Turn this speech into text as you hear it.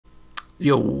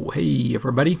Yo, hey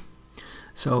everybody.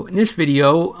 So in this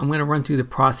video I'm going to run through the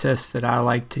process that I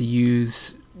like to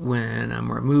use when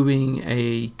I'm removing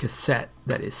a cassette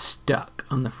that is stuck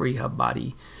on the free hub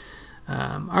body.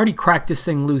 I already cracked this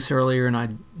thing loose earlier and I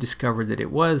discovered that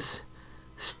it was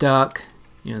stuck.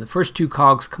 You know, the first two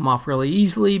cogs come off really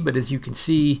easily, but as you can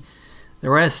see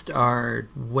the rest are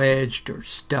wedged or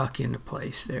stuck into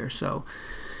place there. So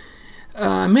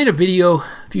I made a video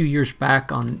a few years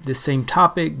back on this same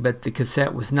topic, but the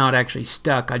cassette was not actually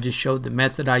stuck. I just showed the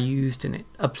method I used and it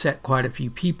upset quite a few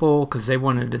people because they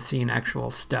wanted to see an actual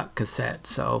stuck cassette.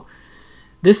 So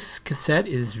this cassette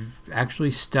is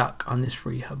actually stuck on this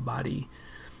free hub body.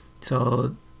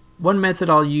 So one method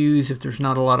I'll use if there's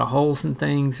not a lot of holes and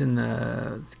things in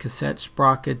the cassette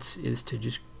sprockets is to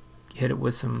just hit it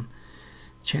with some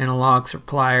channel locks or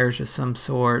pliers of some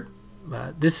sort.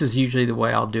 But this is usually the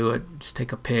way I'll do it. Just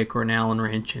take a pick or an Allen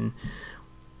wrench and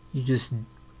you just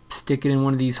stick it in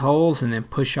one of these holes and then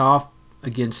push off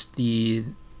against the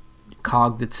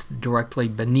cog that's directly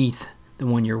beneath the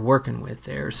one you're working with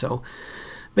there. So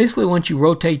basically once you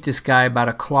rotate this guy about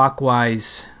a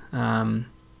clockwise,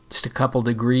 just a couple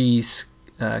degrees,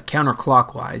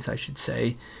 counterclockwise I should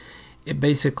say, it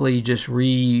basically just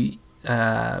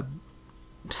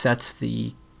sets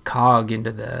the cog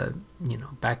into the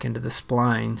back into the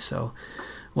spline. So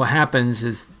what happens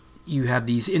is you have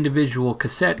these individual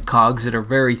cassette cogs that are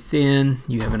very thin.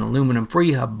 You have an aluminum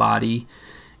free hub body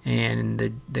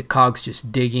and the cogs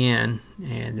just dig in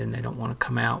and then they don't want to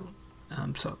come out.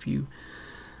 So if you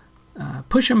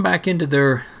push them back into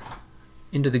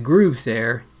the grooves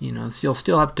there, so you'll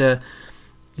still have to,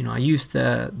 I used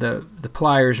the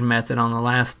pliers method on the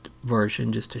last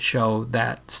version just to show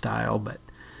that style, but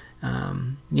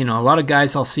a lot of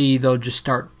guys I'll see, they'll just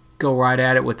go right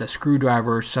at it with a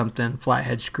screwdriver or something,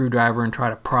 flathead screwdriver, and try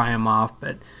to pry them off,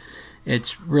 but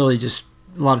it's really just,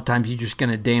 a lot of times you're just going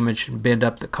to damage and bend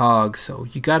up the cogs, so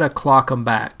you got to clock them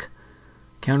back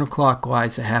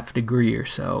counterclockwise a half a degree or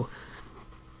so.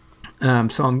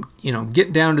 So I'm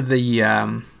getting down to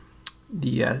the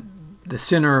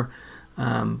center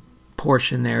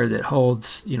portion there that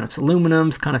holds, it's aluminum,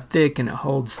 it's kind of thick, and it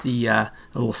holds the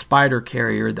little spider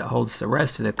carrier that holds the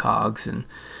rest of the cogs, and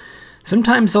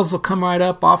sometimes those will come right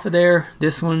up off of there.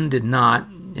 This one did not,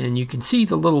 and you can see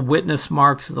the little witness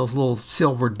marks, those little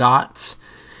silver dots,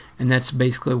 and that's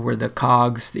basically where the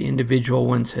cogs, the individual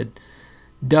ones, had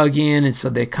dug in, and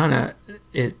so they kind of,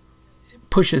 it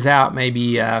pushes out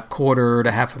maybe a quarter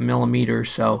to half a millimeter.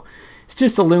 So it's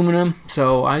just aluminum,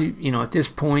 so at this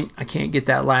point I can't get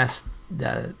that last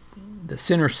the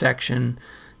center section,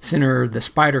 the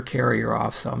spider carrier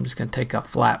off, so I'm just going to take a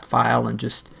flat file and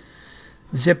just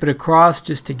zip it across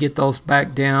just to get those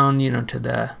back down, to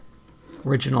the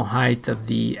original height of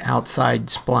the outside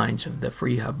splines of the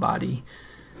free hub body.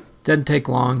 Doesn't take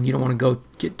long. You don't want to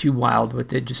get too wild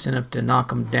with it, just enough to knock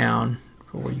them down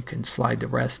before you can slide the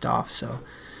rest off. So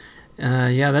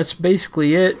yeah, that's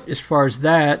basically it as far as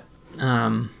that.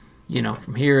 From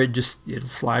here it'll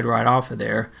slide right off of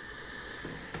there.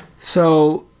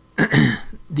 So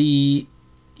you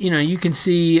can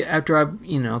see after I've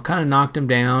kind of knocked them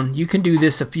down, you can do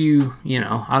this a few,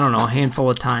 I don't know, a handful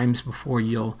of times before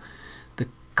the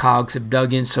cogs have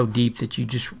dug in so deep that you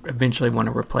just eventually want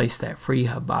to replace that free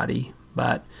hub body.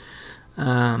 But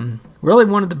really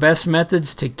one of the best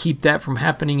methods to keep that from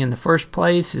happening in the first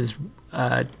place is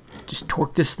just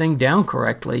torque this thing down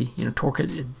correctly. Torque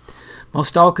it.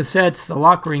 Most all cassettes, the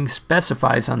lock ring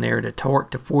specifies on there to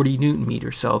torque to 40 Newton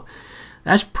meters, so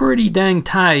that's pretty dang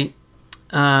tight.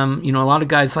 A lot of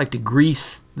guys like to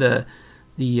grease the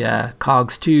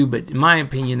cogs too, but in my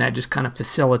opinion that just kind of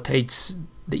facilitates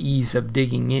the ease of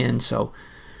digging in. So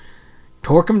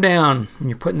torque them down when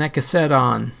you're putting that cassette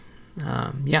on.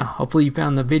 Yeah, hopefully you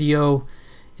found the video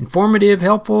informative,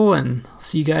 helpful, and I'll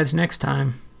see you guys next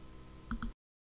time.